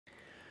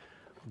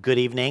Good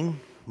evening.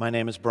 My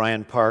name is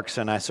Brian Parks,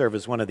 and I serve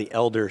as one of the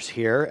elders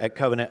here at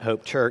Covenant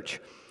Hope Church.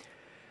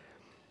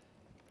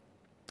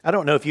 I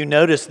don't know if you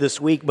noticed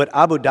this week, but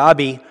Abu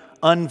Dhabi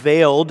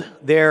unveiled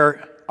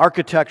their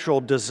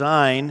architectural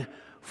design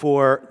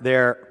for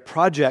their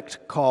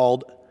project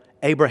called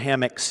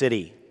Abrahamic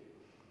City.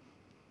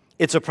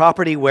 It's a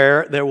property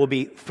where there will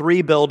be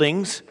 3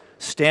 buildings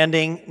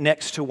standing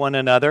next to one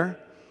another,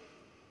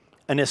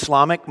 an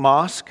Islamic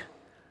mosque,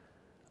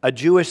 a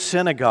Jewish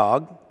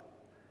synagogue,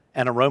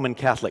 and a Roman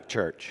Catholic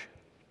church.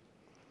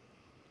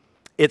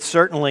 It's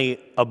certainly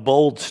a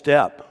bold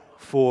step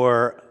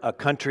for a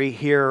country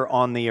here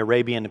on the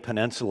Arabian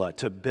Peninsula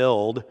to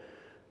build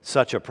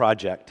such a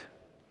project.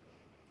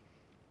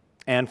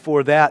 And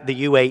for that,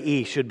 the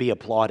UAE should be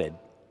applauded.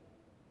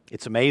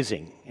 It's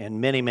amazing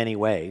in many, many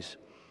ways.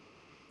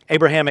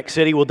 Abrahamic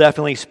City will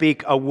definitely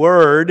speak a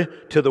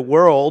word to the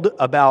world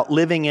about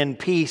living in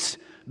peace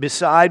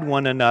beside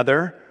one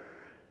another,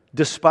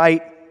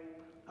 despite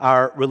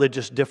our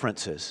religious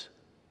differences.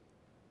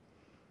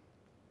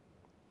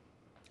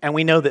 And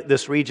we know that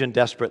this region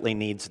desperately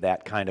needs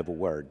that kind of a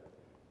word.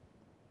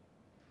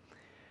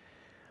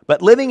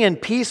 But living in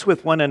peace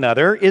with one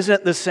another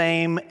isn't the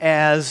same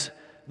as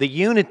the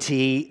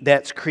unity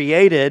that's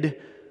created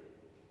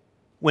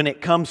when it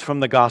comes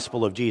from the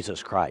gospel of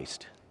Jesus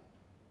Christ.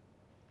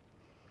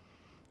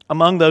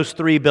 Among those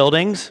 3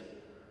 buildings,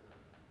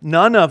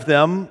 none of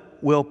them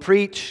will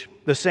preach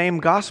the same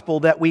gospel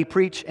that we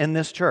preach in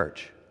this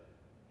church.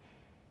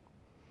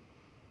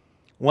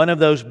 One of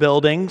those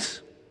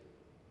buildings,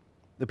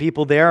 the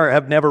people there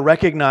have never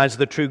recognized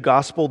the true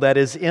gospel that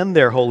is in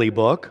their holy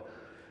book.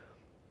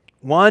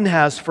 One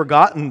has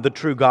forgotten the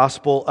true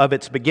gospel of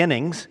its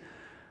beginnings,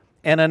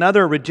 and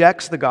another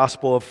rejects the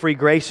gospel of free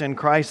grace in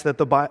Christ that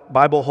the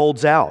Bible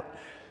holds out.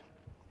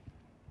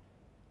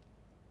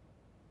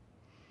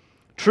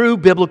 True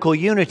biblical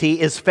unity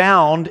is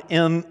found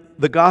in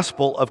the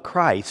gospel of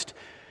Christ.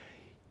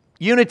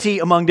 Unity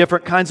among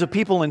different kinds of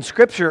people in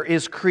Scripture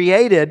is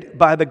created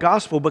by the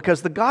gospel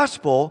because the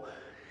gospel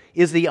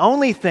is the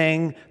only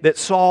thing that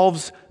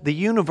solves the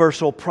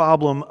universal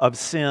problem of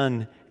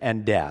sin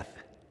and death.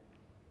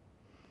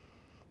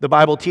 The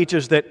Bible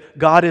teaches that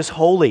God is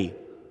holy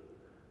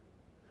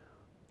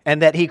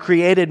and that He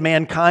created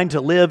mankind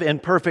to live in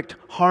perfect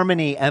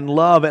harmony and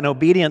love and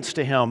obedience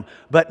to Him.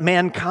 But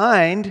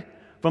mankind,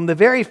 from the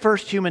very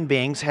first human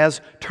beings,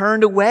 has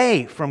turned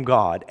away from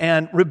God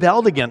and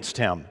rebelled against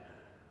Him.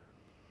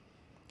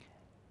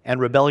 And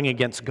rebelling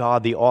against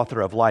God, the author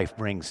of life,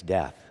 brings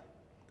death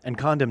and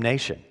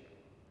condemnation.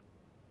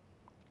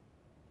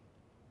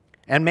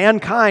 And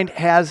mankind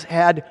has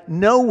had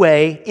no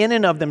way in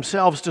and of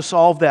themselves to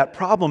solve that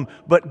problem,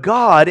 but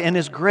God, in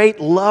His great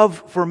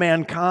love for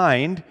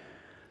mankind,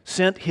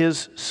 sent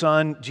His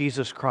Son,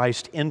 Jesus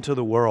Christ, into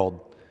the world.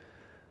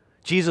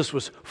 Jesus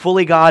was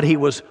fully God, He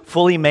was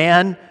fully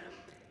man,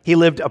 He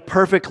lived a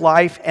perfect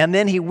life, and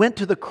then He went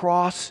to the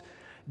cross,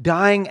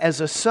 dying as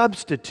a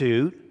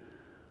substitute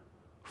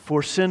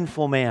for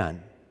sinful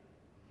man.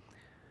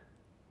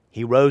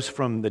 He rose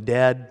from the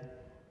dead,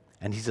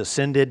 and He's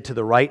ascended to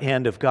the right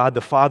hand of God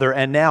the Father.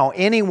 And now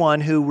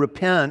anyone who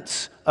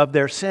repents of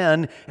their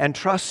sin and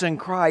trusts in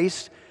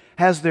Christ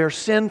has their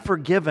sin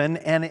forgiven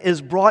and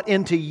is brought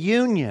into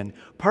union,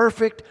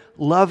 perfect,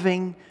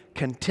 loving,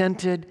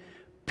 contented,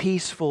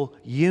 peaceful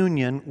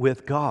union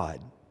with God.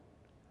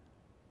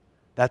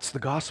 That's the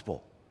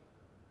gospel.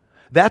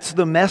 That's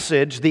the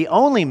message, the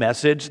only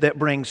message that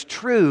brings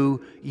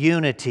true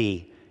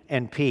unity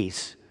and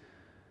peace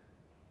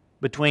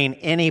between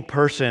any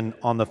person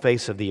on the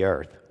face of the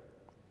earth.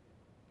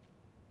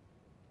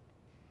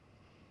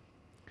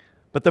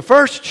 But the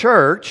first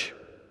church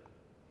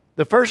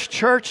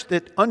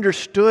that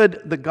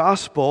understood the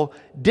gospel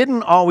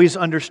didn't always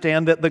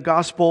understand that the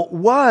gospel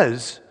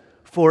was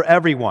for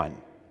everyone.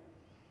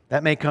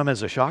 That may come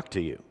as a shock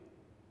to you.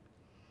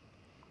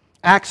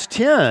 Acts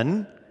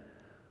 10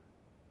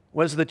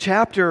 was the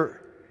chapter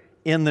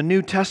in the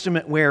New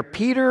Testament where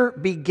Peter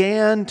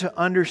began to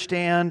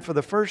understand for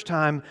the first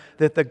time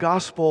that the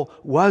gospel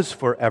was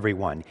for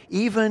everyone,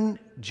 even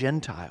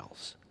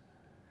Gentiles.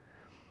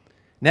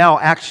 Now,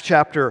 Acts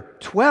chapter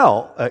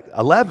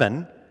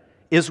 11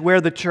 is where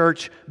the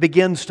church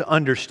begins to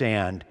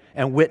understand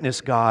and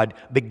witness God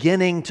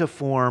beginning to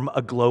form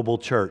a global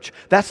church.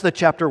 That's the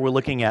chapter we're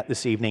looking at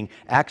this evening,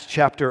 Acts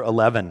chapter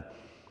 11.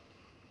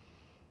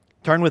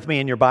 Turn with me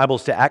in your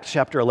Bibles to Acts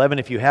chapter 11.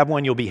 If you have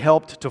one, you'll be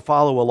helped to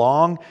follow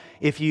along.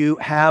 If you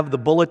have the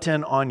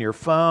bulletin on your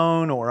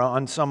phone or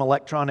on some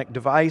electronic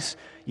device,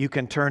 you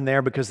can turn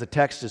there because the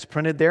text is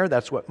printed there.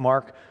 That's what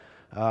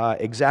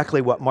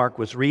exactly what Mark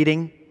was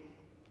reading.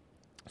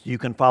 You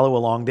can follow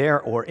along there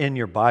or in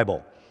your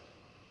Bible.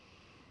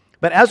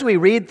 But as we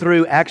read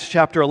through Acts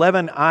chapter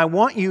 11, I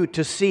want you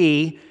to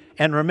see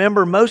and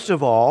remember most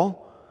of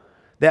all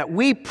that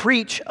we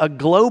preach a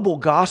global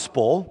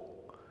gospel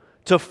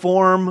to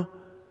form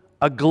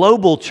a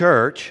global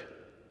church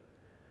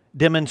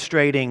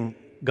demonstrating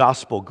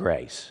gospel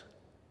grace.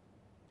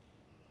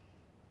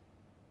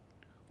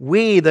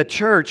 We, the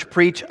church,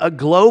 preach a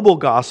global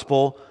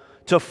gospel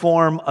to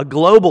form a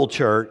global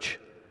church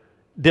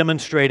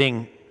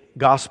demonstrating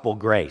gospel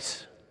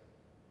grace.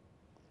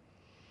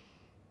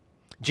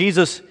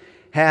 Jesus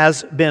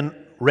has been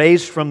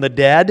raised from the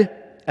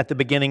dead at the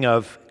beginning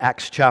of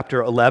Acts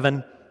chapter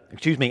 1,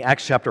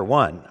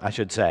 I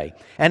should say.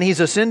 And he's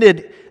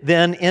ascended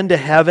then into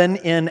heaven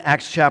in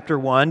Acts chapter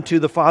 1 to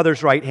the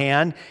Father's right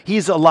hand.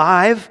 He's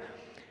alive,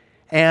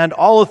 and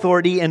all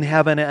authority in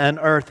heaven and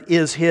earth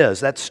is his.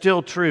 That's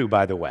still true,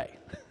 by the way.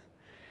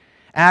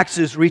 Acts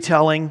is a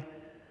retelling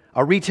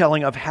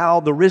of how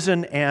the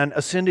risen and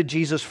ascended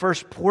Jesus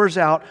first pours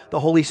out the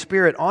Holy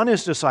Spirit on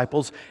his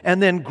disciples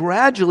and then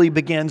gradually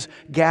begins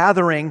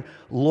gathering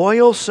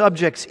loyal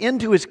subjects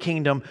into his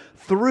kingdom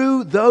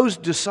through those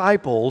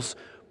disciples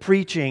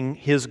preaching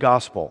his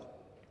gospel.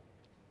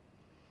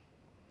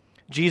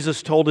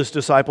 Jesus told his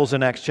disciples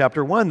in Acts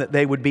chapter 1 that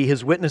they would be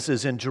his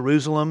witnesses in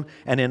Jerusalem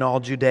and in all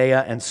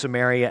Judea and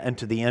Samaria and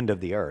to the end of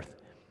the earth.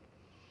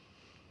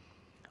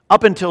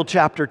 Up until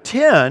chapter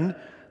 10,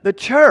 the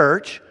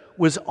church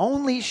was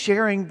only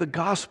sharing the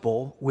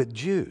gospel with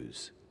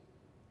Jews.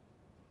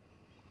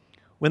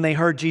 When they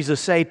heard Jesus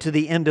say, to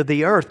the end of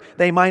the earth,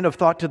 they might have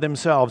thought to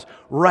themselves,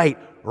 right,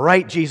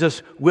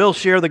 Jesus, we'll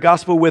share the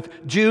gospel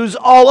with Jews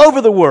all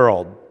over the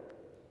world.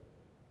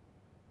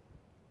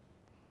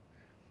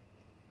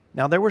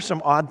 Now, there were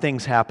some odd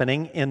things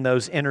happening in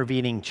those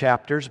intervening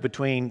chapters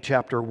between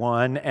chapter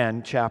 1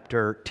 and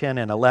chapter 10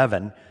 and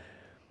 11.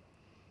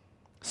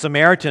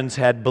 Samaritans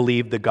had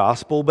believed the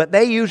gospel, but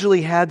they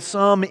usually had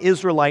some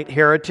Israelite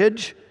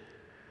heritage.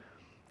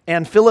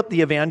 And Philip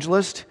the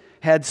evangelist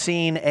had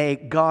seen a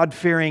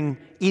God-fearing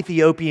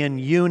Ethiopian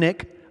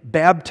eunuch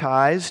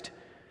baptized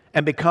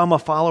and become a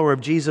follower of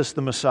Jesus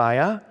the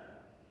Messiah.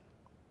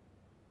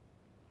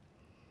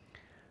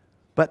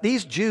 But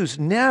these Jews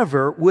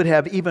never would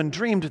have even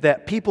dreamed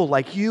that people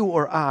like you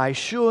or I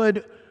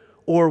should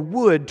or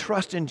would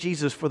trust in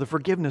Jesus for the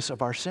forgiveness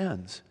of our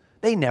sins.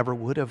 They never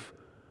would have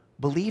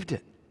believed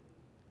it.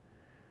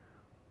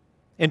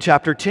 In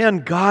chapter 10,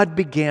 God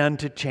began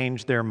to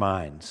change their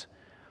minds.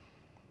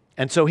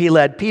 And so he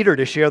led Peter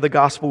to share the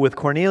gospel with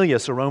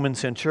Cornelius, a Roman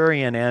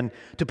centurion. And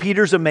to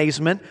Peter's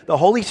amazement, the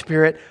Holy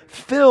Spirit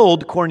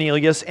filled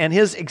Cornelius and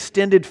his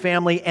extended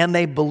family, and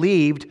they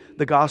believed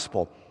the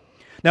gospel.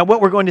 Now,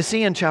 what we're going to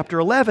see in chapter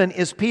 11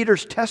 is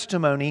Peter's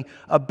testimony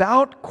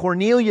about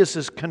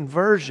Cornelius'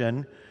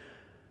 conversion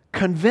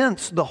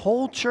convinced the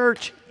whole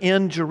church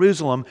in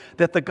Jerusalem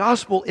that the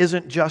gospel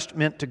isn't just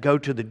meant to go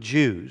to the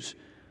Jews,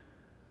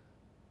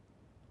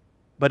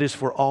 but is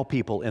for all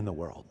people in the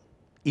world,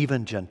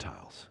 even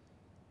Gentiles.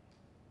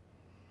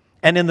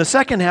 And in the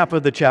second half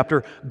of the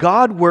chapter,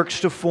 God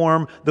works to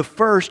form the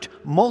first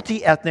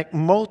multi-ethnic,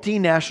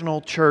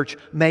 multinational church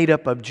made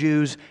up of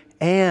Jews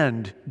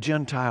and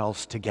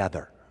Gentiles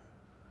together.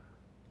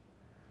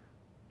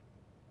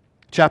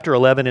 Chapter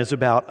 11 is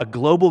about a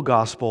global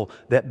gospel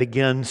that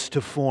begins to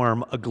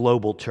form a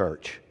global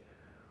church.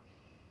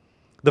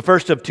 The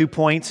first of 2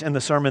 points in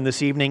the sermon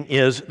this evening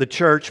is the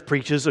church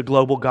preaches a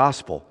global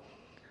gospel.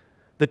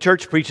 The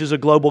church preaches a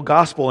global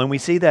gospel, and we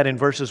see that in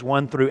verses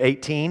 1 through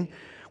 18.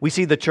 We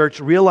see the church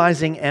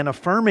realizing and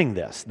affirming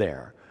this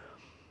there.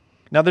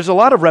 Now, there's a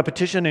lot of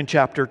repetition in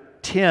chapter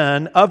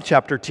 10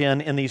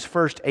 in these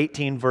first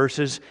 18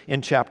 verses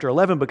in chapter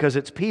 11 because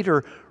it's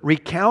Peter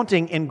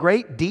recounting in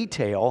great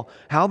detail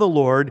how the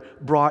Lord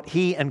brought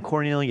he and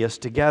Cornelius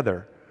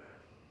together.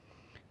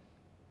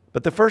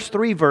 But the first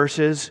 3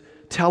 verses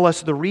tell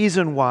us the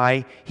reason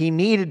why he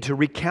needed to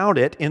recount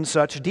it in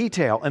such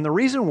detail. And the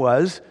reason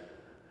was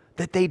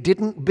that they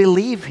didn't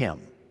believe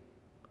him.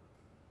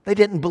 They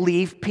didn't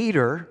believe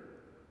Peter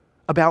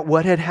about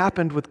what had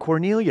happened with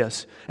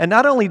Cornelius. And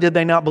not only did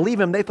they not believe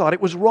him, they thought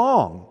it was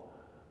wrong.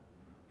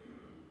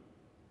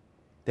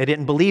 They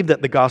didn't believe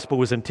that the gospel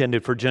was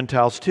intended for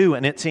Gentiles too,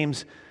 and it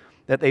seems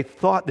that they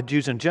thought the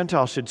Jews and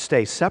Gentiles should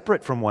stay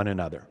separate from one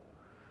another.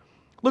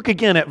 Look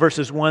again at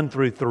verses 1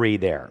 through 3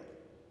 there.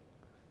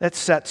 That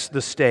sets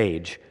the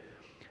stage.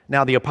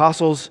 Now the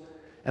apostles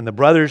and the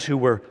brothers who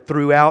were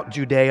throughout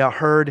Judea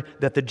heard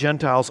that the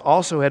Gentiles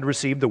also had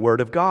received the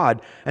word of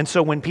God. And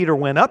so when Peter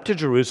went up to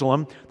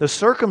Jerusalem, the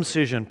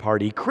circumcision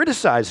party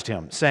criticized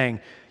him,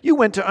 saying, "You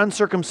went to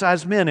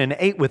uncircumcised men and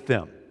ate with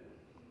them."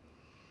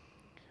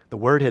 The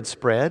word had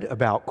spread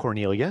about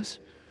Cornelius,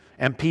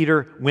 and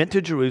Peter went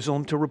to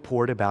Jerusalem to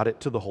report about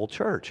it to the whole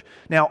church.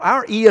 Now,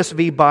 our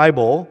ESV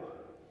Bible,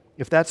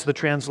 if that's the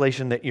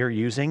translation that you're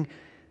using,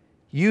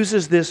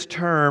 uses this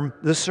term,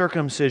 the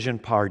circumcision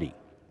party.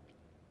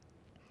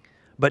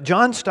 But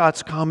John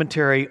Stott's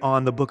commentary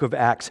on the book of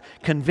Acts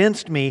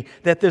convinced me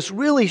that this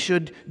really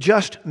should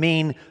just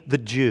mean the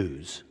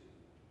Jews.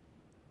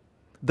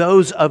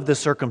 Those of the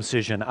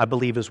circumcision, I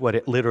believe is what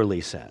it literally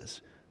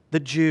says.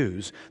 The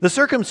Jews. The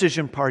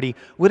circumcision party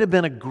would have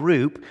been a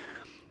group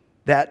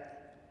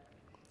that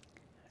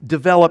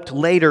developed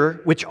later,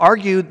 which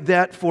argued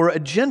that for a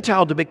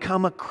Gentile to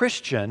become a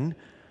Christian,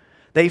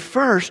 they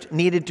first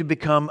needed to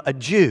become a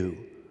Jew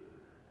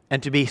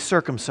and to be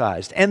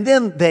circumcised, and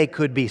then they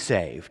could be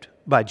saved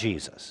by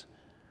Jesus.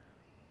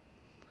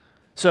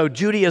 So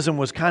Judaism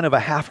was kind of a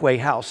halfway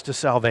house to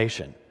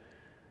salvation.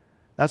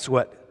 That's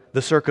what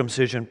the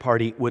circumcision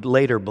party would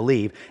later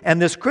believe.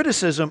 And this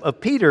criticism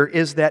of Peter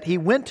is that he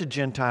went to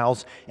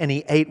Gentiles and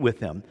he ate with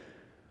them.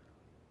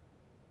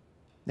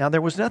 Now, there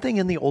was nothing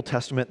in the Old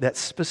Testament that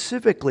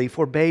specifically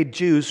forbade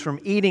Jews from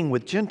eating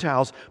with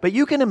Gentiles, but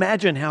you can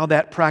imagine how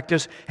that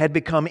practice had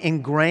become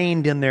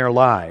ingrained in their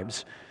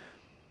lives.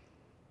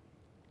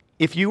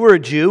 If you were a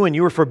Jew and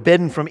you were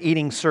forbidden from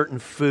eating certain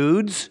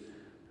foods,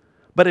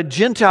 but a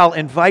Gentile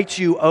invites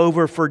you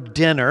over for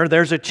dinner,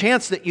 there's a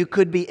chance that you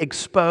could be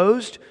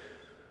exposed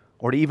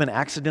or to even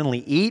accidentally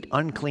eat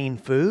unclean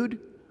food,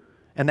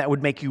 and that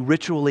would make you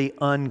ritually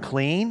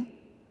unclean.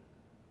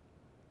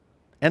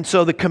 And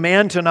so the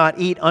command to not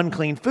eat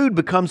unclean food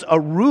becomes a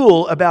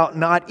rule about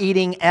not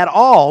eating at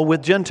all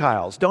with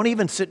Gentiles. Don't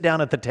even sit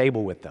down at the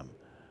table with them,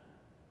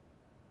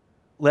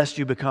 lest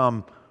you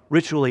become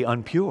ritually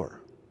impure.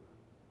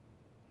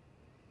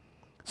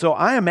 So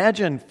I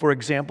imagine, for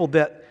example,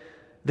 that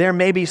there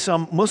may be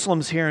some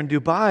Muslims here in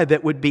Dubai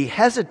that would be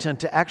hesitant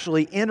to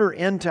actually enter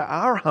into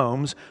our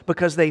homes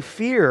because they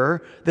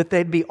fear that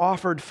they'd be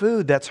offered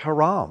food that's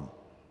haram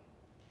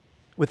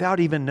without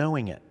even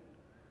knowing it.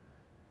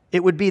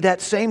 It would be that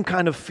same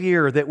kind of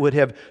fear that would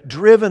have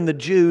driven the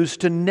Jews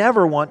to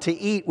never want to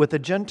eat with a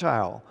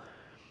Gentile.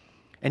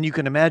 And you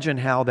can imagine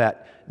how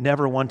that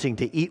never wanting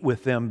to eat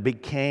with them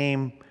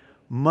became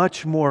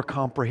much more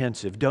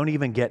comprehensive. Don't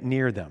even get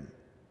near them.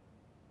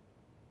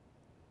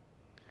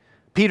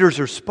 Peter's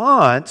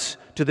response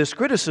to this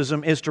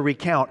criticism is to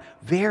recount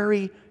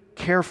very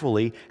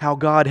carefully how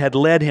God had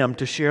led him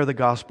to share the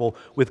gospel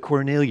with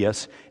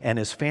Cornelius and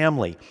his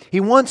family.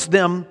 He wants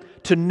them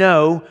to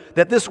know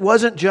that this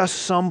wasn't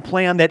just some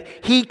plan that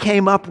he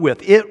came up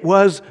with. It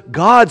was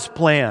God's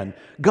plan.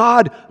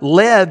 God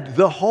led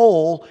the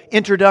whole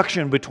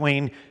introduction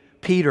between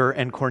Peter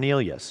and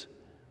Cornelius.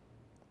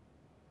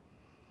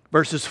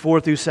 Verses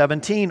 4 through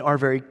 17 are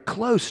very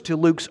close to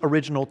Luke's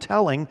original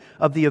telling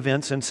of the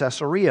events in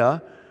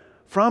Caesarea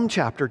from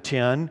chapter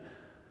 10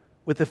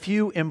 with a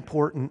few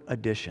important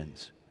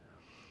additions.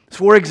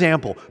 For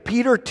example,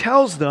 Peter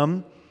tells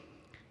them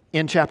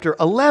in chapter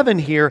 11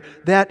 here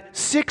that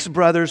 6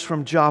 brothers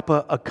from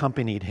Joppa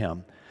accompanied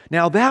him.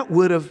 Now that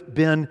would have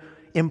been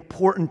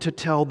important to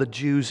tell the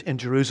Jews in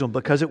Jerusalem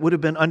because it would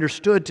have been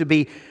understood to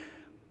be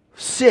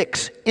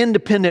 6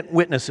 independent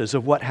witnesses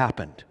of what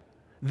happened.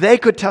 They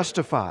could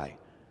testify.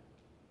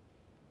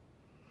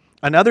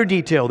 Another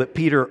detail that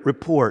Peter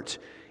reports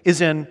is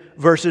in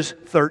verses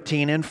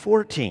 13 and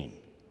 14.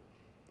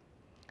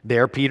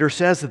 There, Peter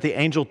says that the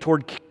angel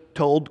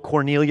told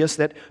Cornelius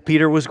that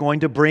Peter was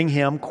going to bring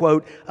him,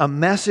 quote, a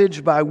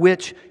message by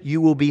which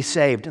you will be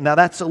saved. Now,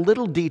 that's a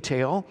little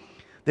detail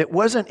that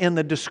wasn't in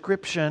the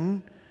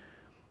description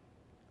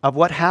of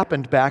what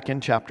happened back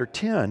in chapter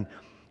 10.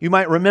 You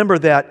might remember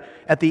that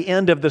at the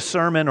end of the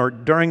sermon or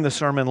during the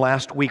sermon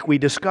last week, we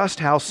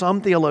discussed how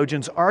some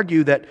theologians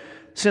argue that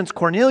since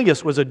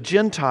Cornelius was a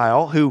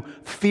Gentile who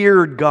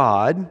feared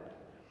God,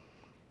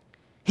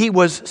 he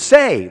was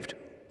saved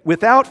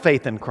without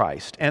faith in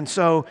Christ. And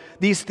so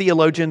these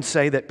theologians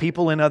say that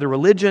people in other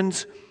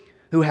religions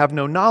who have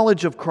no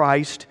knowledge of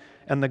Christ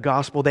and the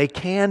gospel, they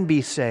can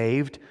be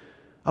saved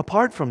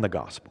apart from the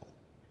gospel.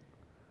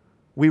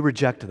 We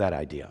reject that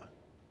idea.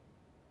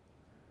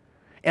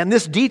 And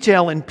this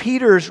detail in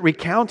Peter's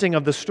recounting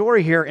of the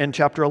story here in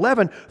chapter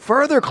 11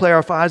 further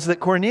clarifies that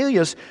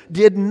Cornelius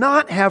did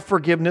not have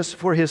forgiveness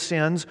for his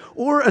sins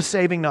or a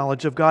saving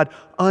knowledge of God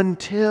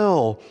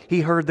until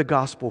he heard the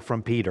gospel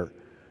from Peter,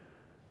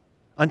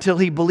 until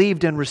he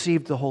believed and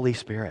received the Holy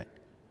Spirit.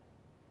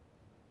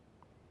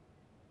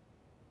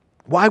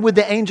 Why would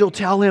the angel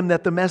tell him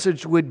that the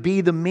message would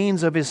be the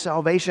means of his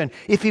salvation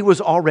if he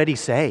was already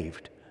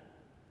saved?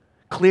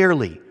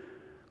 Clearly,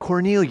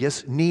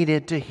 Cornelius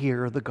needed to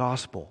hear the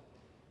gospel,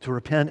 to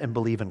repent and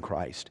believe in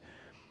Christ.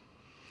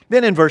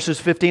 Then in verses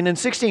 15 and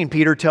 16,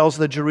 Peter tells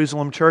the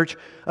Jerusalem church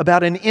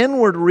about an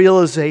inward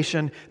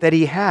realization that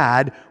he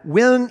had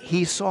when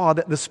he saw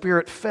that the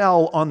Spirit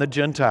fell on the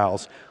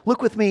Gentiles.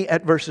 Look with me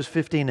at verses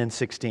 15 and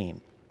 16.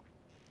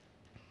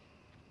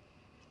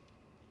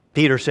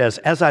 Peter says,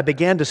 as I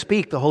began to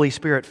speak, the Holy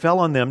Spirit fell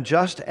on them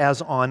just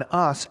as on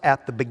us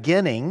at the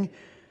beginning,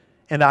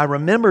 and I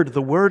remembered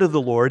the word of the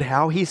Lord,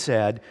 how he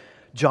said,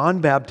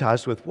 John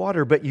baptized with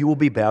water, but you will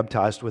be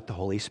baptized with the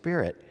Holy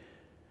Spirit.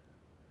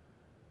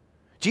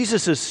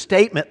 Jesus'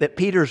 statement that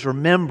Peter's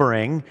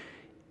remembering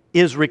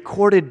is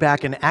recorded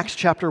back in Acts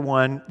chapter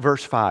 1,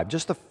 verse 5,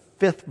 just the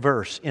 5th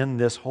verse in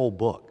this whole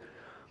book.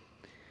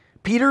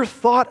 Peter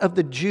thought of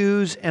the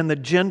Jews and the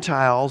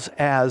Gentiles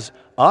as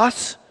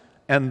us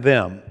and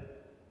them.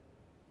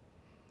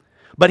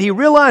 But he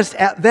realized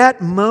at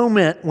that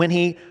moment when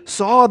he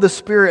saw the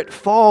Spirit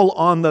fall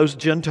on those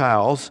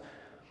Gentiles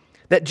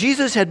that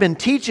Jesus had been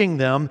teaching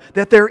them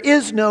that there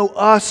is no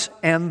us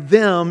and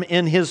them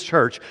in His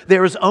church.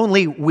 There is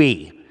only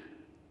we.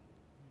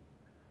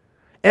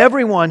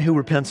 Everyone who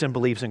repents and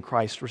believes in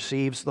Christ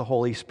receives the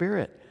Holy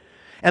Spirit.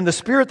 And the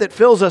Spirit that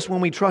fills us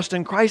when we trust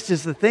in Christ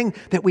is the thing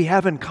that we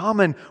have in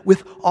common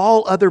with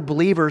all other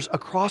believers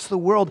across the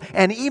world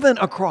and even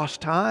across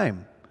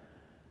time.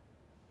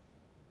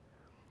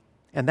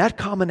 And that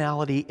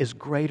commonality is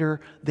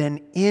greater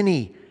than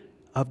any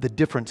of the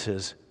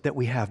differences that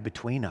we have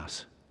between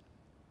us.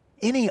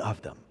 Any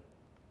of them.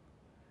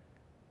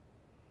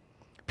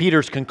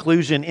 Peter's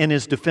conclusion in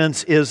his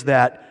defense is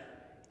that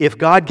if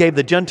God gave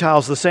the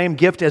Gentiles the same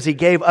gift as He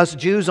gave us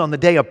Jews on the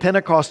day of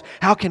Pentecost,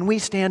 how can we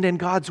stand in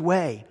God's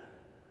way?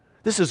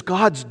 This is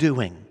God's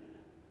doing.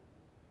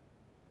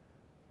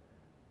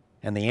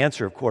 And the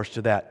answer, of course,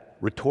 to that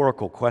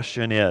rhetorical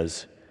question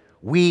is,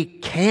 we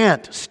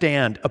can't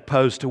stand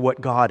opposed to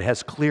what God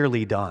has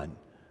clearly done.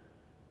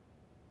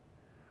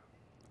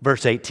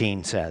 Verse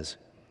 18 says,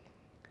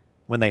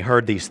 when they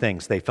heard these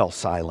things, they fell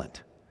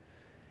silent.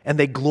 And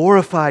they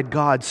glorified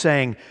God,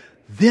 saying,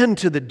 then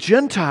to the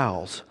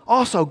Gentiles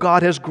also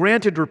God has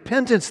granted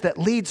repentance that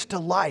leads to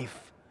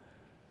life.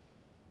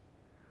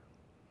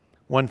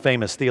 One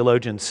famous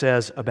theologian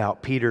says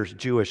about Peter's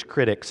Jewish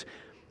critics,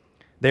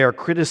 their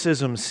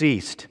criticism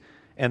ceased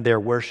and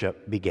their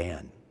worship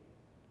began.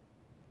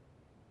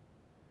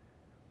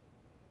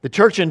 The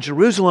church in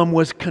Jerusalem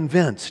was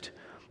convinced.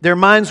 Their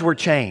minds were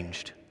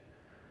changed.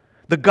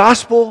 The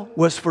gospel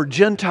was for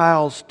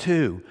Gentiles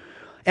too.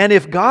 And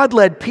if God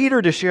led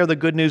Peter to share the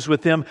good news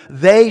with them,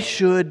 they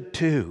should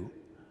too.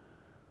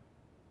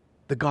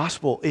 The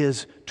gospel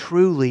is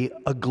truly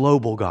a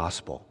global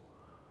gospel.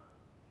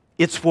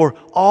 It's for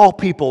all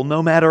people,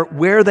 no matter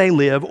where they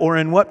live or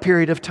in what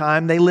period of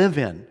time they live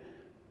in.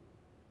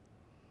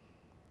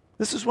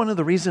 This is one of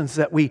the reasons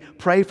that we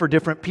pray for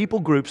different people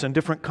groups in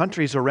different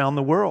countries around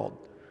the world.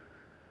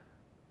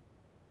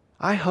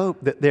 I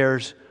hope that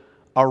there's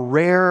a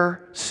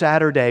rare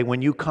Saturday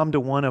when you come to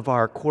one of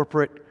our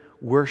corporate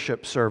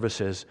worship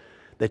services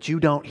that you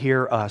don't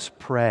hear us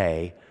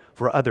pray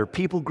for other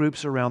people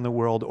groups around the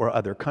world or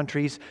other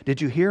countries. Did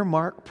you hear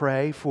Mark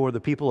pray for the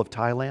people of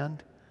Thailand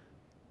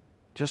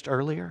just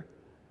earlier?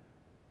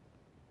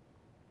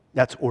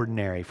 That's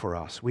ordinary for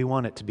us. We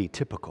want it to be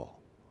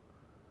typical.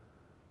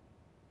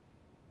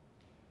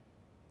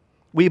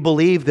 We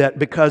believe that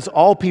because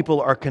all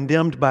people are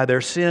condemned by their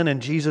sin and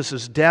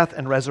Jesus' death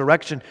and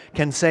resurrection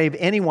can save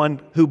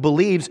anyone who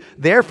believes,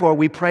 therefore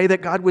we pray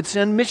that God would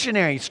send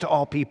missionaries to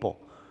all people.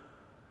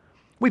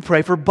 We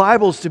pray for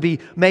Bibles to be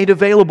made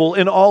available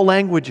in all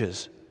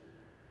languages.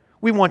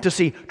 We want to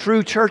see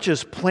true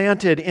churches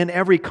planted in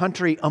every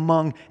country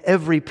among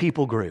every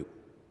people group.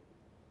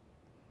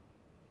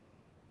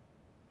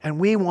 And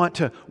we want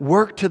to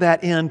work to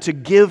that end, to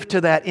give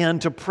to that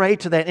end, to pray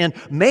to that end,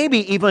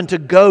 maybe even to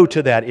go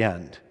to that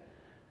end.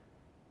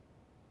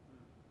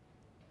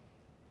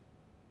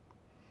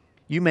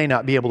 You may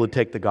not be able to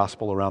take the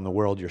gospel around the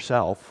world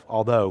yourself,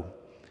 although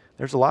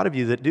there's a lot of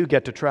you that do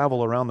get to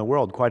travel around the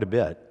world quite a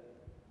bit.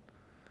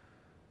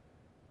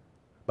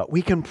 But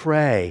we can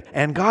pray,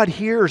 and God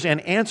hears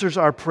and answers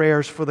our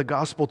prayers for the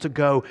gospel to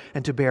go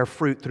and to bear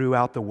fruit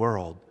throughout the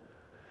world.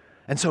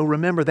 And so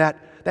remember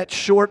that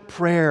short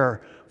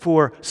prayer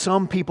for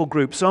some people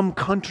group, some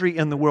country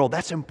in the world,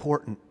 that's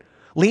important.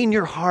 Lean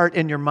your heart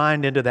and your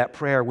mind into that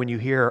prayer when you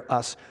hear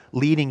us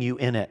leading you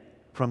in it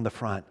from the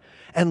front.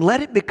 And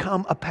let it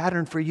become a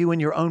pattern for you in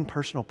your own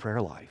personal prayer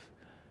life.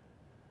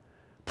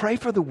 Pray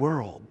for the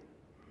world.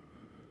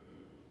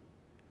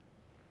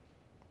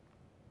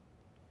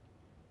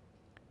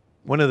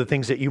 One of the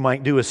things that you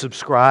might do is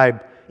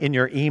subscribe in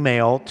your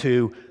email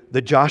to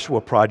the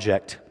Joshua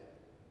Project.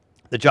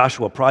 The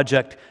Joshua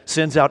Project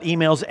sends out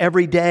emails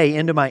every day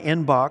into my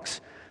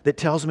inbox that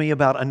tells me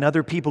about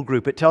another people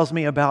group. It tells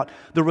me about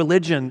the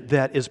religion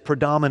that is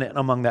predominant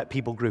among that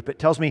people group. It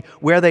tells me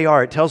where they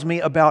are. It tells me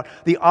about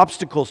the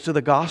obstacles to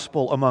the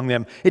gospel among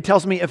them. It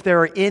tells me if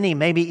there are any,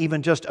 maybe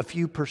even just a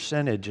few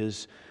percent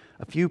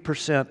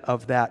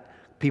of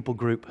that people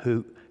group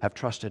who have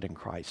trusted in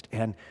Christ.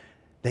 And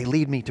they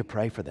lead me to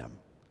pray for them.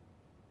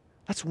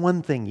 That's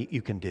one thing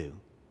you can do.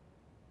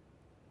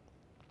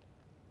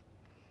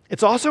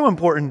 It's also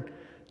important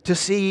to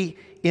see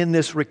in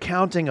this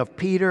recounting of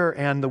Peter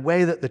and the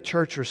way that the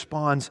church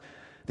responds,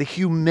 the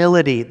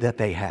humility that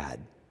they had.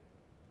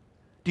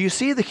 Do you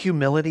see the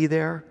humility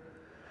there?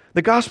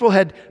 The gospel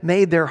had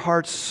made their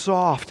hearts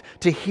soft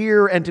to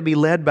hear and to be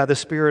led by the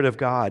Spirit of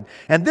God.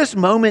 And this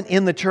moment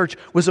in the church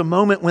was a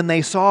moment when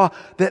they saw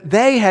that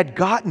they had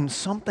gotten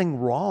something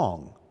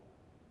wrong.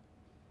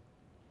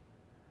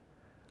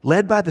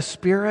 Led by the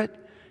Spirit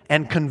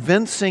and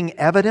convincing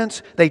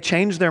evidence, they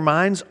changed their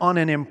minds on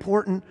an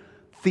important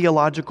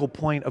theological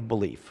point of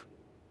belief.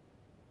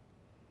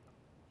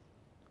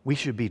 We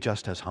should be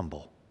just as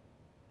humble.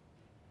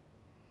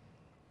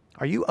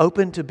 Are you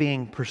open to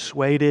being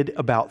persuaded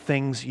about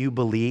things you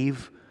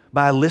believe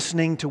by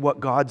listening to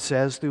what God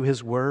says through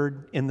His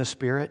Word in the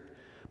Spirit?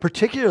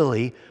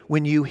 Particularly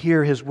when you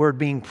hear His Word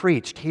being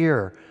preached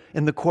here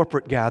in the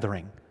corporate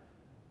gathering.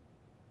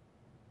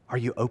 Are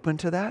you open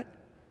to that?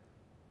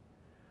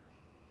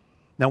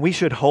 Now, we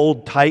should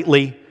hold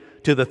tightly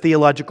to the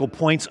theological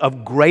points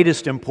of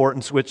greatest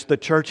importance which the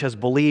church has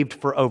believed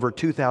for over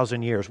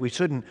 2,000 years. We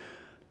shouldn't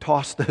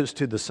toss those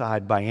to the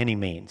side by any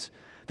means.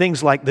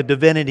 Things like the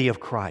divinity of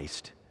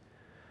Christ,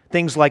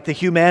 things like the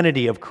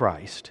humanity of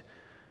Christ,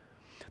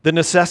 the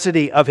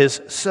necessity of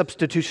His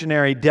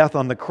substitutionary death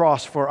on the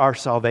cross for our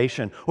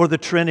salvation, or the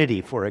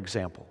Trinity, for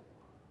example.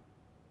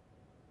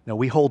 Now,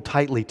 we hold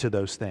tightly to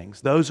those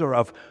things. Those are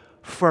of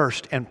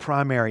first and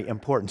primary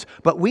importance.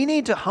 But we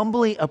need to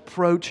humbly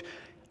approach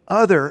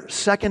other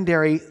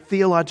secondary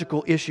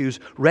theological issues,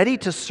 ready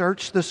to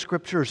search the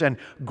Scriptures and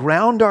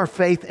ground our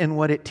faith in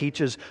what it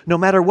teaches, no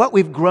matter what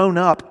we've grown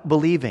up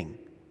believing.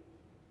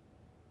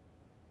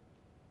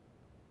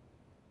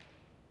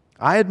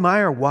 I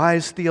admire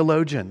wise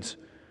theologians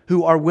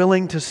who are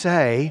willing to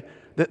say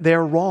that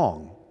they're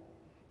wrong,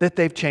 that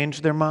they've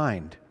changed their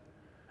mind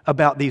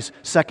about these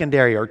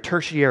secondary or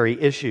tertiary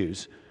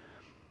issues.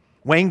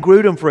 Wayne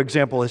Grudem, for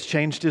example, has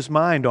changed his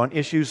mind on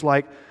issues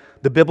like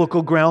the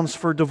biblical grounds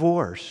for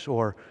divorce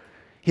or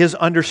his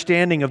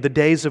understanding of the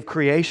days of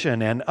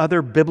creation and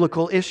other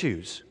biblical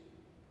issues.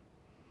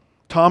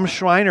 Tom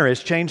Schreiner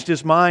has changed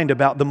his mind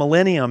about the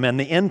millennium and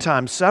the end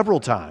times several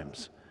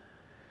times.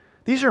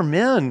 These are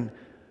men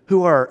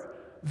who are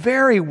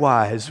very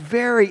wise,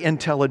 very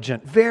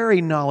intelligent,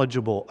 very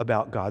knowledgeable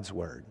about God's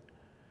Word.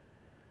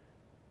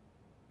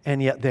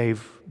 And yet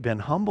they've been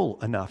humble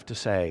enough to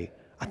say,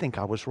 I think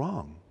I was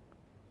wrong.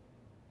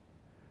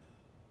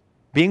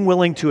 Being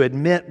willing to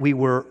admit we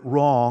were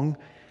wrong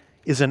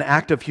is an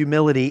act of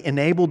humility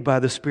enabled by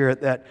the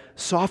Spirit that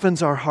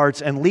softens our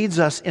hearts and leads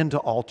us into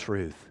all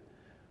truth.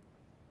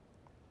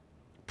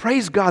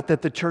 Praise God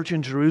that the church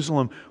in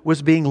Jerusalem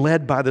was being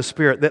led by the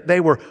Spirit, that they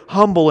were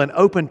humble and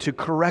open to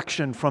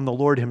correction from the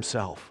Lord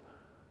Himself.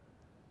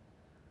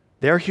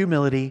 Their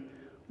humility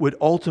would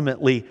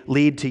ultimately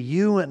lead to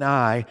you and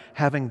I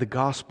having the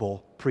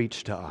gospel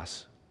preached to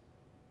us.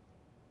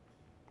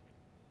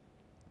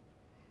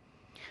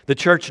 The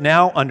church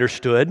now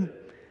understood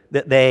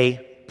that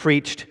they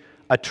preached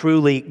a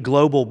truly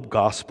global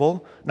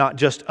gospel, not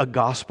just a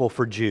gospel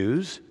for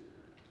Jews.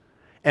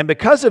 And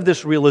because of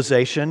this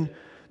realization,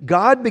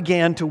 God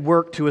began to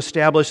work to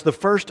establish the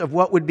first of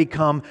what would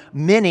become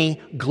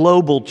many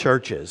global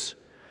churches.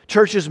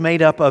 Churches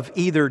made up of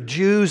either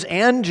Jews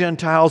and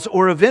Gentiles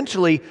or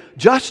eventually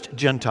just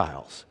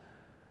Gentiles.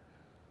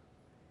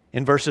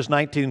 In verses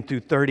 19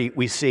 through 30,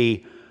 we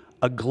see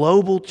a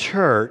global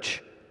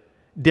church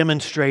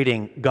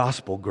demonstrating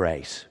gospel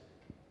grace.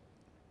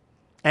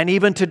 And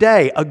even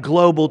today, a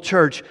global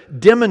church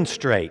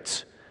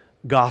demonstrates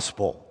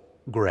gospel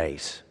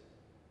grace.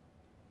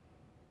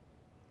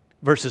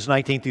 Verses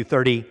 19 through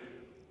 30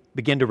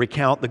 begin to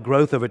recount the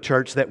growth of a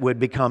church that would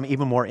become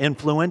even more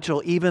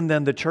influential even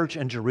than the church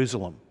in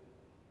Jerusalem.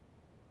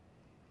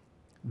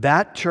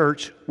 That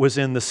church was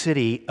in the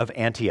city of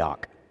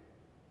Antioch.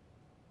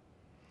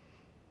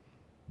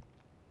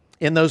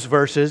 In those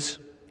verses,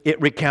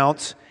 it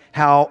recounts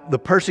how the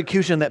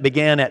persecution that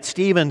began at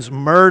Stephen's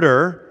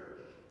murder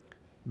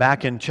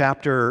back in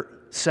chapter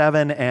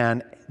 7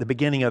 and the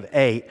beginning of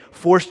 8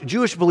 forced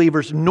Jewish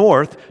believers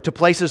north to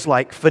places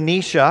like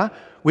Phoenicia,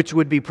 which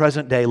would be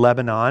present-day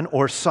Lebanon,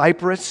 or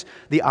Cyprus,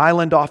 the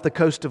island off the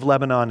coast of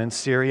Lebanon in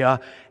Syria,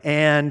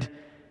 and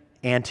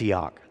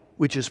Antioch,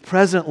 which is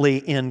presently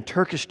in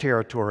Turkish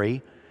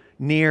territory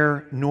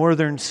near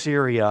northern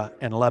Syria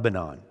and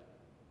Lebanon.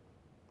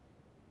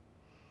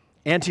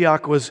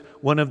 Antioch was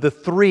one of the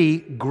three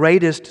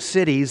greatest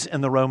cities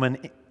in the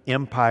Roman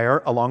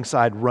Empire,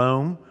 alongside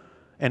Rome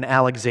and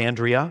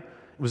Alexandria.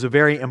 It was a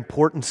very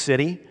important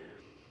city.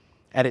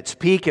 At its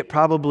peak, it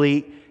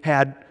probably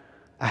had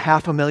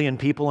 500,000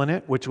 people in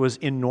it, which was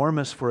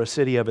enormous for a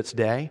city of its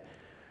day.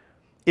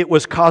 It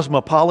was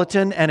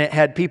cosmopolitan, and it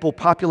had people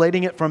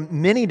populating it from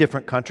many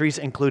different countries,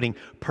 including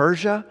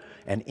Persia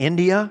and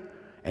India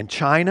and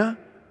China.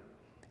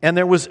 And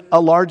there was a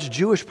large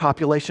Jewish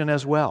population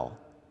as well.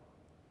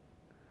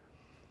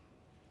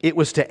 It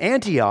was to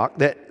Antioch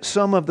that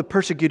some of the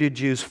persecuted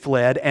Jews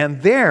fled,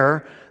 and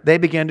there they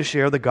began to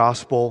share the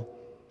gospel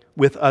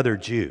with other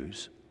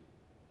Jews.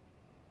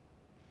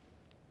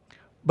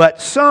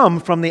 But some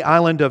from the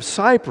island of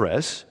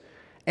Cyprus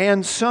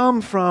and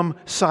some from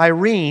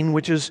Cyrene,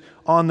 which is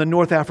on the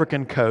North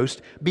African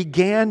coast,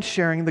 began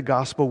sharing the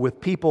gospel with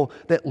people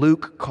that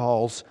Luke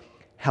calls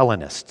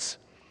Hellenists.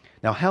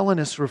 Now,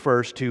 Hellenists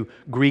refers to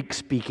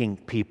Greek-speaking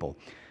people.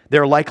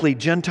 They're likely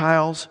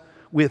Gentiles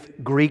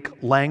with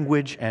Greek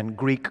language and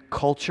Greek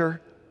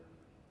culture,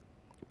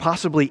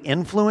 possibly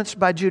influenced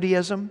by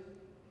Judaism,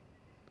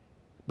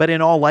 but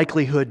in all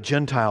likelihood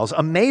Gentiles.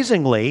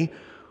 Amazingly,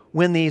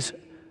 when these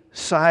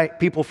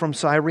people from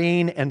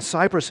Cyrene and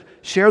Cyprus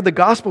shared the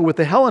gospel with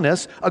the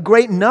Hellenists, a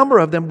great number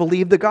of them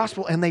believed the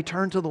gospel and they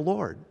turned to the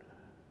Lord.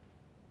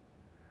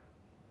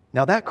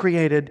 Now that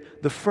created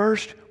the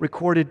first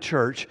recorded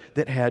church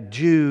that had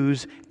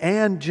Jews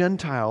and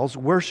Gentiles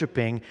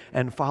worshiping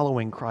and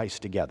following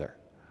Christ together.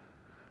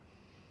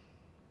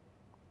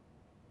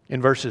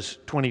 In verses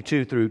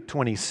 22 through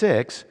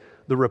 26,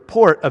 the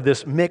report of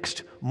this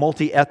mixed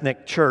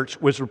multi-ethnic church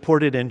was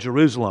reported in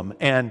Jerusalem,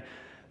 and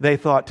they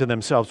thought to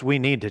themselves, we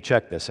need to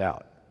check this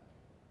out.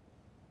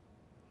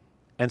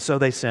 And so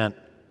they sent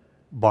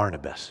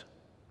Barnabas.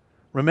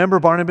 Remember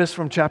Barnabas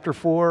from chapter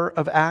 4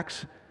 of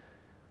Acts?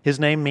 His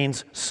name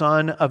means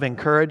son of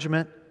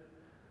encouragement.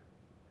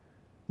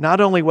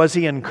 Not only was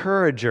he an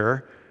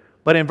encourager,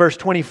 but in verse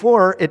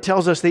 24 it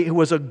tells us that he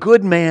was a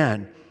good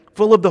man,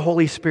 full of the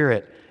Holy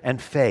Spirit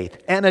and faith.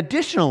 And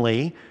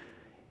additionally,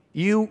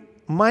 you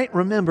might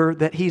remember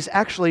that he's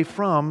actually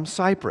from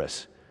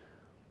Cyprus.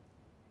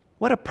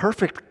 What a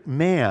perfect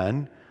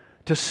man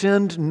to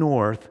send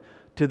north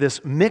to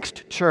this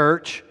mixed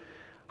church,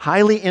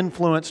 highly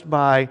influenced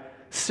by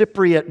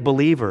Cypriot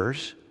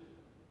believers,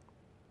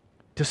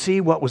 to see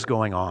what was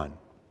going on.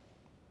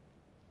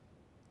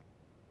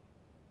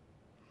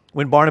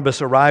 When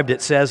Barnabas arrived,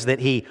 it says that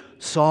he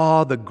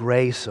saw the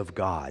grace of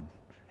God,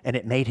 and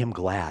it made him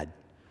glad.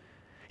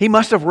 He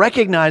must have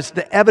recognized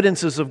the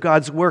evidences of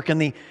God's work in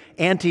the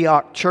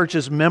Antioch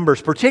church's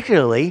members,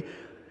 particularly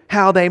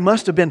how they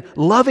must have been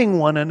loving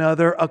one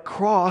another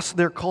across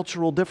their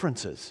cultural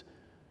differences.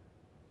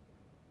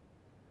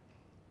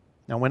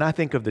 Now, when I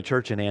think of the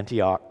church in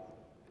Antioch,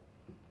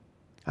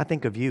 I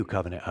think of you,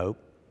 Covenant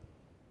Hope.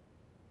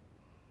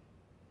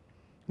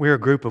 We're a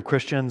group of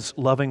Christians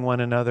loving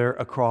one another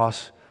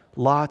across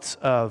lots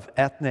of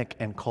ethnic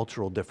and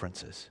cultural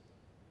differences.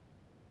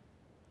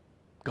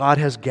 God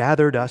has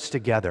gathered us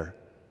together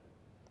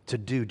to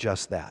do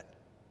just that.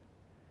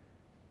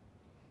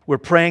 We're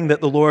praying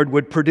that the Lord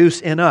would produce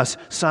in us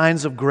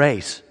signs of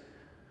grace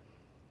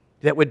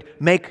that would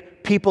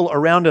make people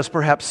around us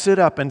perhaps sit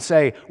up and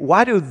say,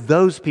 why do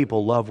those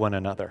people love one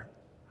another?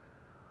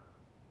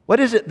 What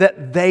is it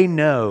that they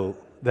know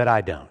that I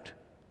don't?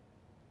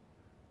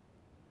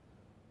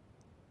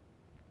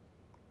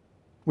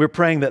 We're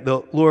praying that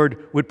the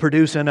Lord would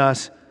produce in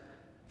us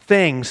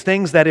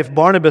things that if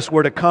Barnabas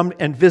were to come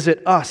and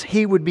visit us,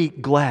 he would be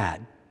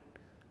glad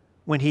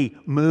when he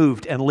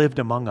moved and lived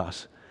among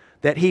us.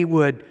 That he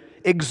would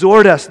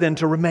exhort us then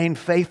to remain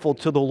faithful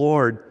to the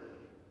Lord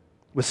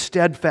with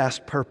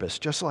steadfast purpose,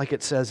 just like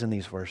it says in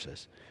these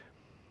verses.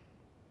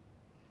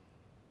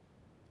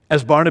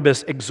 As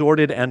Barnabas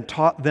exhorted and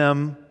taught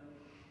them,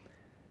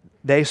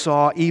 they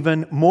saw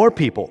even more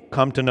people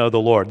come to know the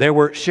Lord. They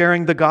were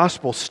sharing the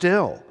gospel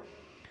still.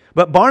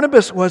 But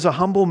Barnabas was a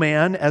humble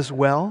man as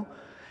well,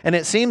 and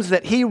it seems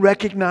that he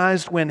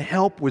recognized when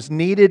help was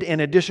needed in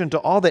addition to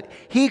all that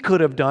he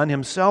could have done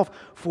himself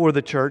for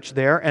the church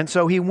there. And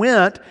so he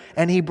went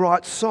and he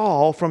brought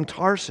Saul from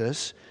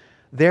Tarsus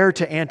there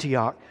to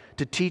Antioch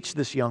to teach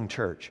this young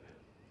church.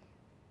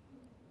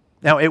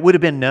 Now, it would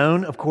have been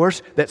known, of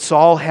course, that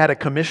Saul had a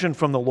commission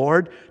from the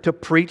Lord to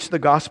preach the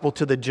gospel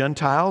to the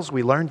Gentiles.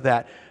 We learned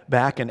that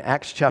back in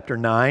Acts chapter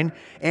 9.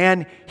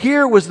 And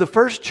here was the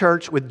first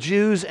church with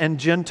Jews and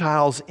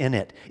Gentiles in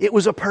it. It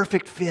was a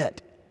perfect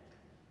fit.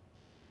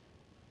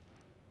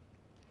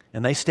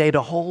 And they stayed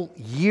a whole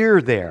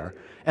year there,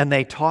 and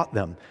they taught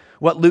them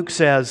what Luke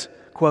says,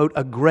 quote,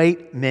 a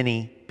great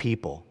many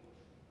people.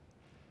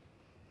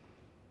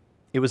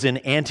 It was in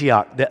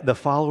Antioch that the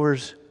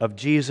followers of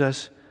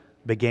Jesus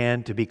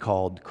began to be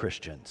called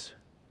Christians.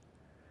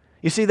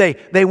 You see,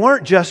 they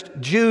weren't just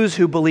Jews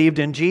who believed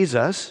in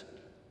Jesus.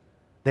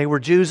 They were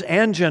Jews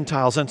and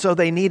Gentiles, and so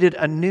they needed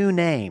a new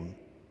name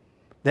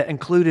that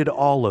included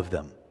all of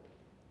them.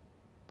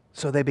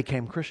 So they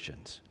became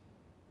Christians.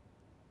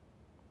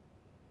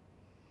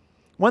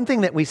 One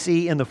thing that we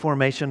see in the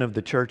formation of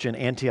the church in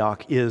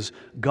Antioch is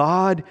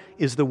God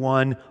is the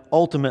one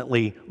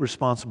ultimately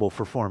responsible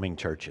for forming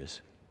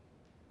churches.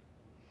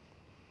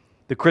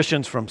 The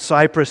Christians from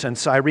Cyprus and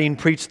Cyrene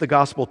preached the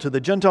gospel to the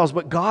Gentiles,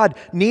 but God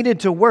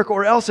needed to work,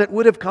 or else it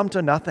would have come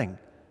to nothing.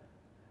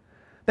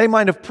 They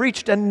might have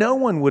preached and no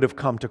one would have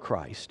come to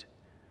Christ.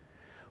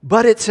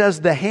 But it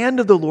says the hand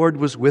of the Lord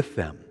was with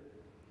them.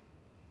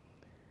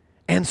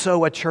 And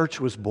so a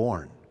church was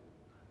born.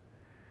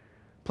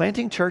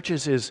 Planting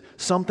churches is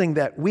something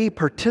that we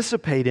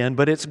participate in,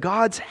 but it's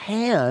God's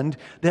hand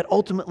that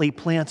ultimately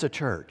plants a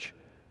church.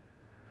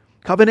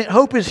 Covenant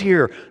Hope is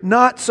here,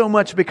 not so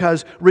much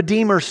because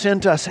Redeemer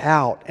sent us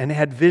out and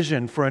had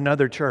vision for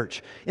another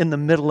church in the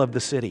middle of the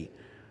city,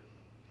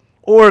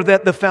 or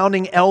that the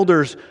founding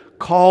elders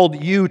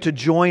called you to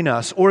join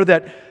us, or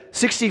that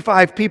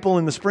 65 people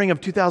in the spring of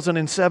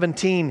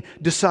 2017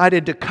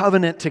 decided to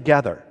covenant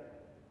together.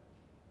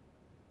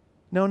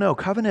 No,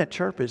 Covenant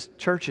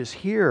Church is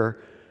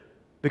here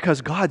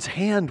because God's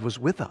hand was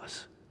with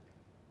us.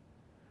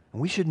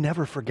 And we should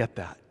never forget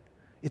that.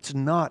 It's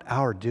not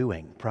our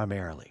doing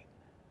primarily.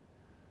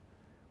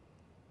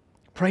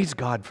 Praise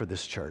God for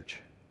this church.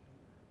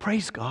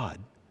 Praise God.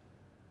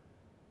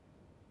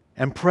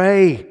 And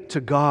pray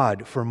to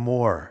God for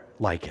more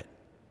like it.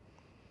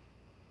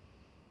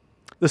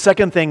 The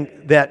second thing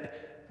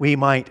that we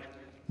might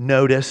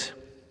notice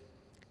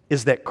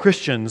is that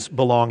Christians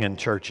belong in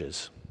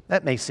churches.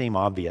 That may seem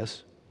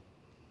obvious,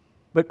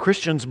 but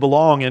Christians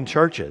belong in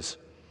churches.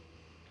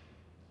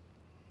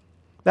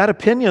 That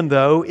opinion,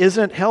 though,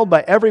 isn't held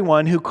by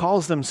everyone who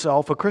calls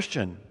themselves a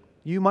Christian.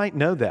 You might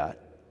know that.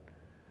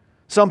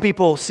 Some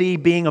people see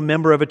being a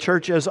member of a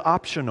church as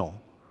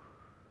optional.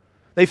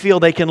 They feel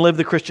they can live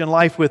the Christian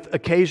life with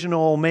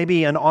occasional,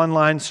 maybe an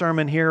online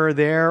sermon here or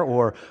there,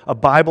 or a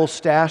Bible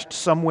stashed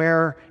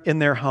somewhere in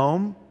their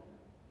home.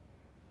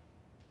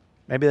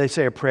 Maybe they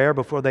say a prayer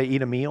before they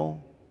eat a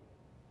meal.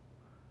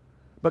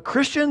 But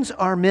Christians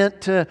are meant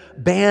to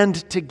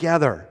band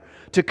together,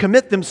 to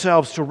commit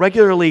themselves to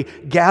regularly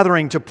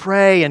gathering, to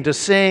pray and to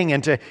sing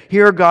and to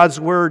hear God's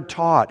Word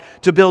taught,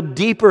 to build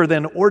deeper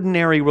than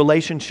ordinary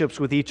relationships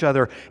with each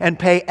other and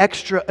pay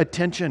extra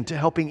attention to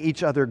helping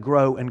each other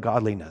grow in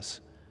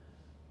godliness.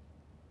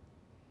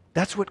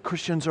 That's what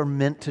Christians are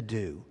meant to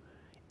do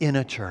in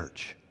a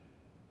church.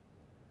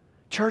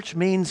 Church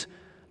means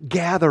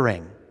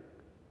gathering,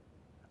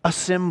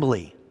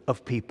 assembly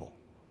of people.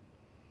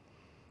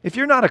 If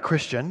you're not a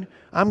Christian,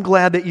 I'm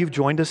glad that you've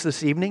joined us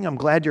this evening. I'm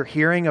glad you're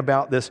hearing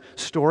about this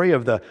story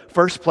of the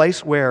first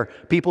place where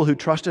people who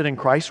trusted in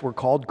Christ were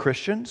called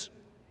Christians.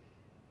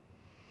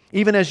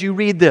 Even as you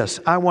read this,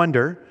 I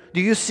wonder,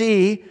 do you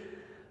see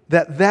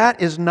that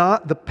that is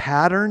not the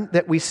pattern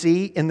that we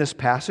see in this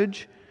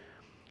passage?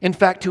 In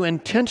fact, to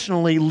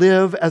intentionally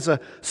live as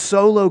a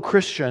solo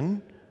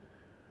Christian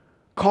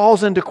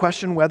calls into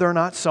question whether or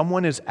not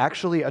someone is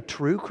actually a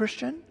true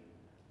Christian.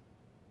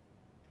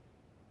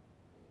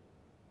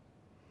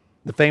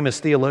 The famous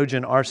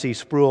theologian R.C.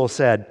 Sproul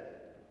said,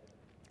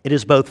 "It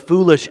is both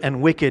foolish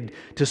and wicked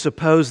to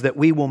suppose that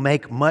we will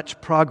make much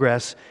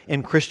progress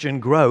in Christian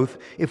growth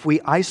if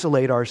we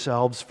isolate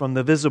ourselves from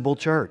the visible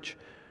church."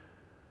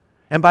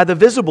 And by the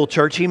visible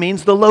church, he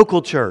means the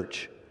local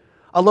church.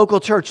 A local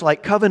church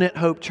like Covenant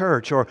Hope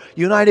Church or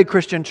United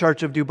Christian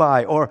Church of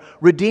Dubai or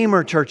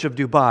Redeemer Church of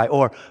Dubai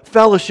or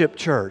Fellowship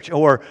Church,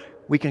 or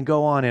we can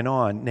go on and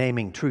on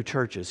naming true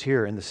churches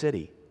here in the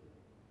city.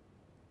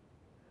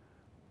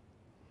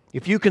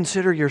 If you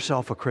consider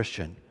yourself a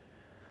Christian,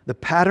 the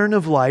pattern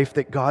of life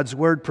that God's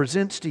Word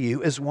presents to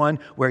you is one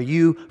where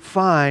you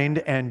find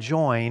and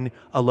join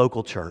a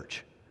local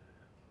church.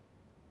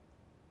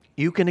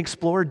 You can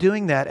explore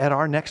doing that at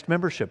our next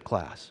membership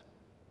class.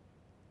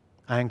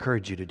 I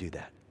encourage you to do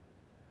that.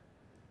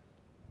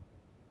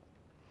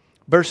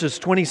 Verses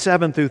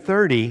 27 through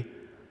 30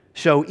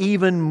 show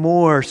even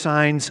more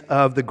signs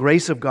of the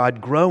grace of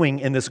God growing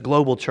in this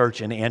global church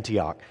in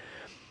Antioch.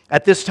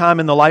 At this time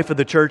in the life of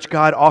the church,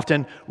 God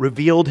often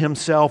revealed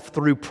Himself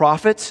through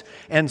prophets,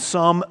 and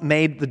some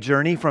made the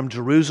journey from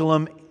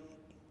Jerusalem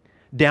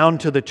down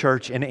to the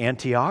church in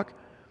Antioch.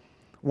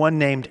 One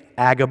named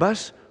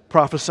Agabus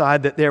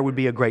prophesied that there would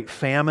be a great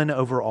famine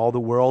over all the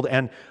world,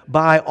 and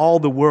by all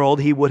the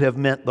world he would have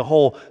meant the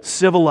whole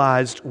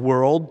civilized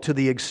world to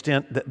the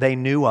extent that they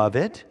knew of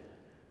it.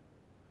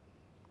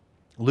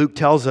 Luke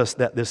tells us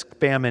that this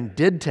famine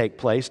did take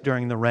place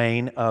during the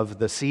reign of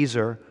the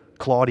Caesar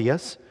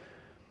Claudius.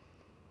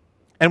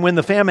 And when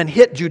the famine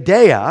hit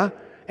Judea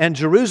and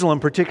Jerusalem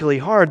particularly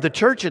hard, the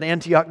church at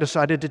Antioch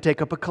decided to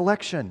take up a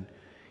collection,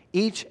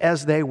 each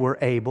as they were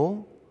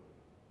able,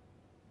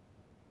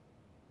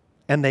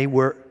 and they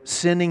were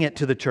sending it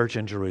to the church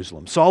in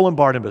Jerusalem. Saul and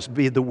Barnabas would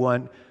be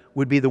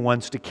the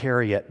ones to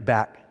carry it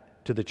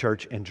back to the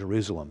church in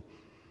Jerusalem.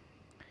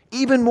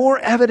 Even more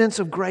evidence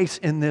of grace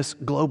in this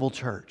global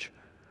church.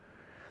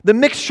 The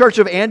mixed church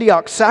of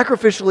Antioch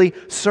sacrificially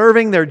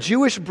serving their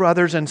Jewish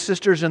brothers and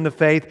sisters in the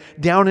faith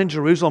down in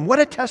Jerusalem. What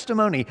a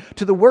testimony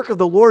to the work of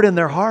the Lord in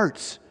their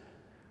hearts.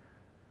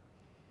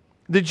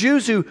 The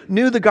Jews who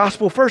knew the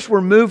gospel first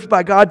were moved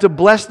by God to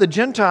bless the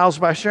Gentiles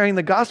by sharing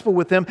the gospel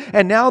with them.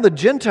 And now the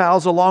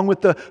Gentiles, along with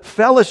the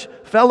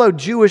fellow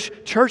Jewish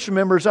church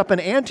members up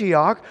in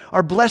Antioch,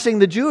 are blessing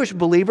the Jewish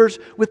believers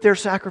with their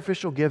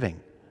sacrificial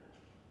giving.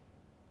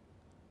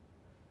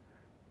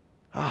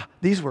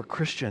 These were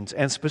Christians,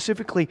 and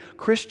specifically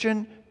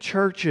Christian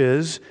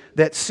churches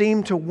that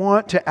seem to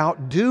want to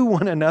outdo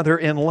one another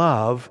in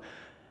love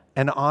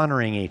and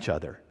honoring each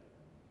other.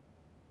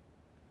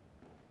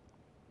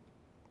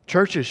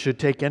 Churches should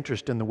take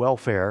interest in the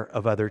welfare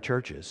of other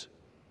churches.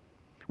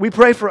 We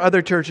pray for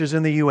other churches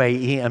in the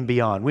UAE and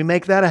beyond. We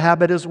make that a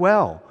habit as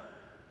well.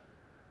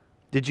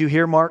 Did you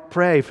hear Mark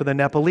pray for the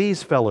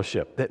Nepalese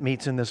fellowship that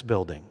meets in this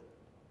building?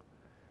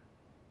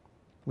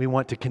 We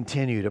want to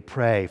continue to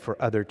pray for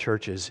other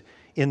churches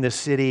in this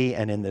city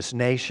and in this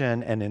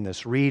nation and in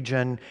this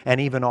region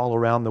and even all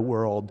around the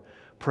world,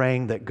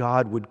 praying that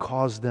God would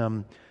cause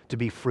them to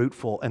be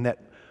fruitful and that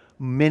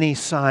many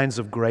signs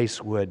of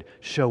grace would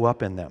show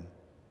up in them.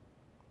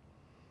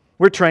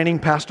 We're training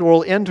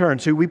pastoral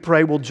interns who we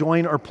pray will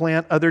join or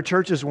plant other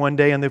churches one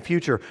day in the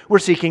future. We're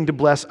seeking to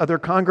bless other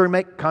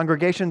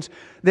congregations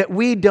that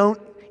we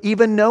don't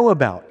even know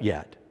about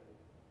yet.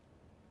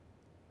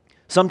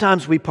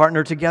 Sometimes we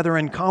partner together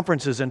in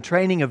conferences and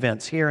training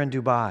events here in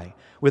Dubai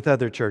with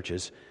other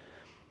churches.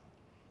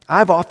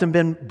 I've often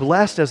been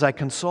blessed as I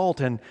consult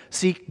and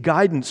seek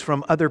guidance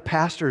from other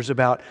pastors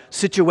about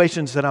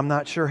situations that I'm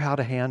not sure how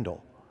to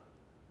handle.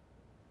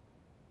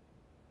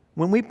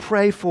 When we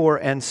pray for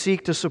and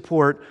seek to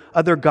support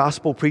other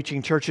gospel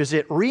preaching churches,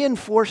 it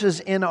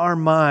reinforces in our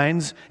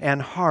minds and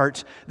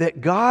hearts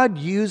that God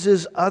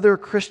uses other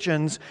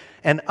Christians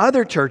and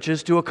other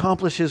churches to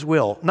accomplish His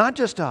will, not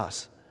just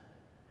us.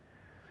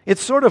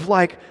 It's sort of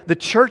like the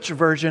church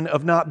version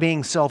of not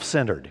being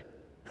self-centered.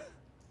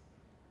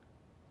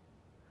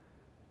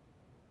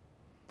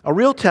 A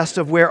real test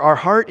of where our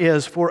heart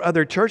is for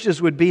other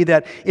churches would be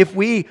that if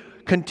we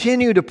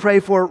continue to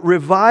pray for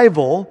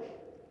revival,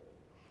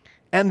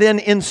 and then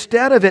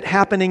instead of it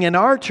happening in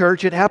our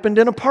church, it happened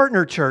in a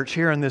partner church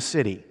here in this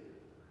city,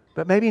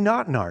 but maybe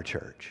not in our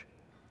church.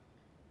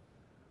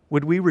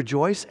 Would we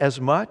rejoice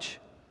as much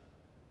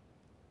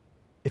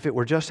if it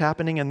were just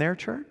happening in their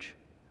church?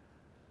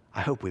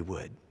 I hope we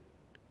would.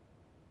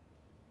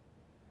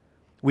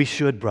 We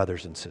should,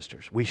 brothers and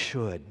sisters. We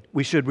should.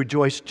 We should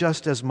rejoice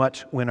just as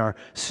much when our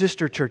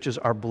sister churches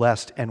are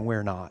blessed and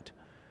we're not.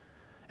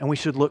 And we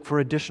should look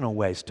for additional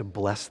ways to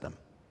bless them.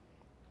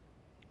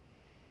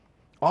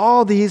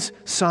 All these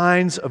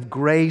signs of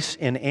grace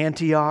in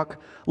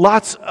Antioch,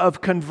 lots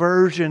of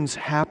conversions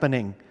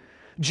happening.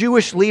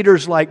 Jewish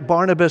leaders like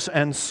Barnabas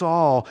and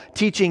Saul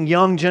teaching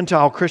young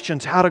Gentile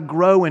Christians how to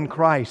grow in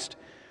Christ.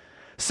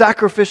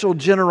 Sacrificial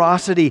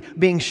generosity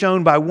being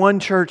shown by one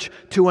church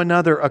to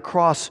another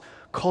across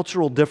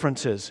cultural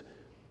differences.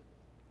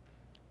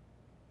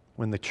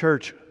 When the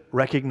church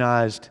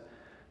recognized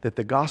that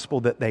the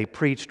gospel that they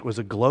preached was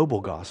a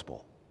global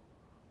gospel,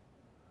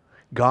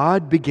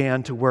 God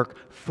began to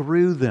work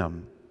through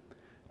them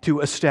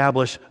to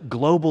establish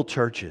global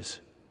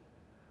churches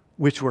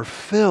which were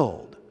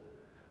filled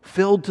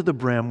to the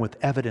brim with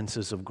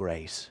evidences of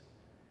grace.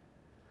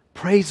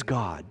 Praise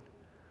God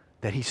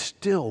that He's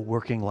still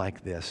working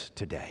like this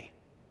today.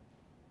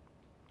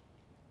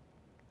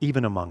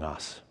 Even among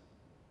us.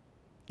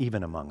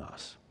 Even among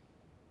us.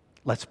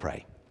 Let's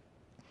pray.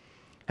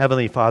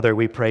 Heavenly Father,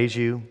 we praise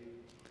You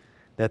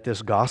that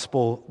this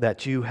gospel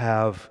that You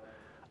have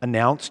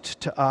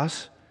announced to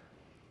us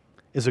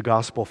is a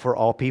gospel for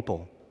all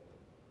people.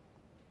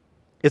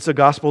 It's a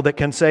gospel that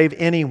can save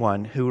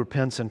anyone who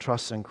repents and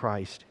trusts in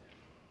Christ.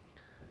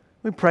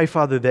 We pray,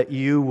 Father, that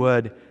You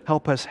would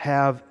help us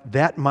have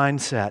that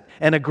mindset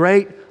and a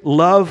great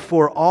love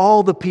for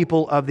all the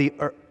people of the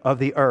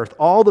earth,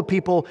 all the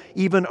people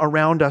even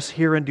around us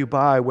here in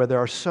Dubai, where there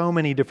are so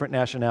many different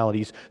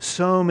nationalities,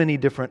 so many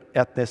different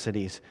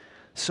ethnicities,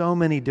 so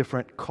many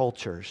different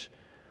cultures,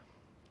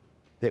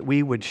 that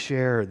we would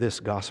share this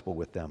gospel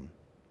with them.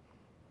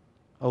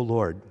 Oh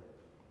Lord,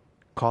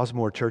 cause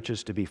more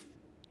churches to be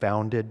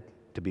founded,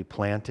 to be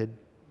planted,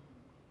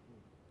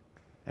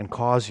 and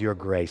cause Your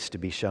grace to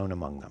be shown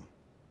among them.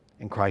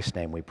 In Christ's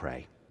name we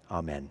pray.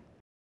 Amen.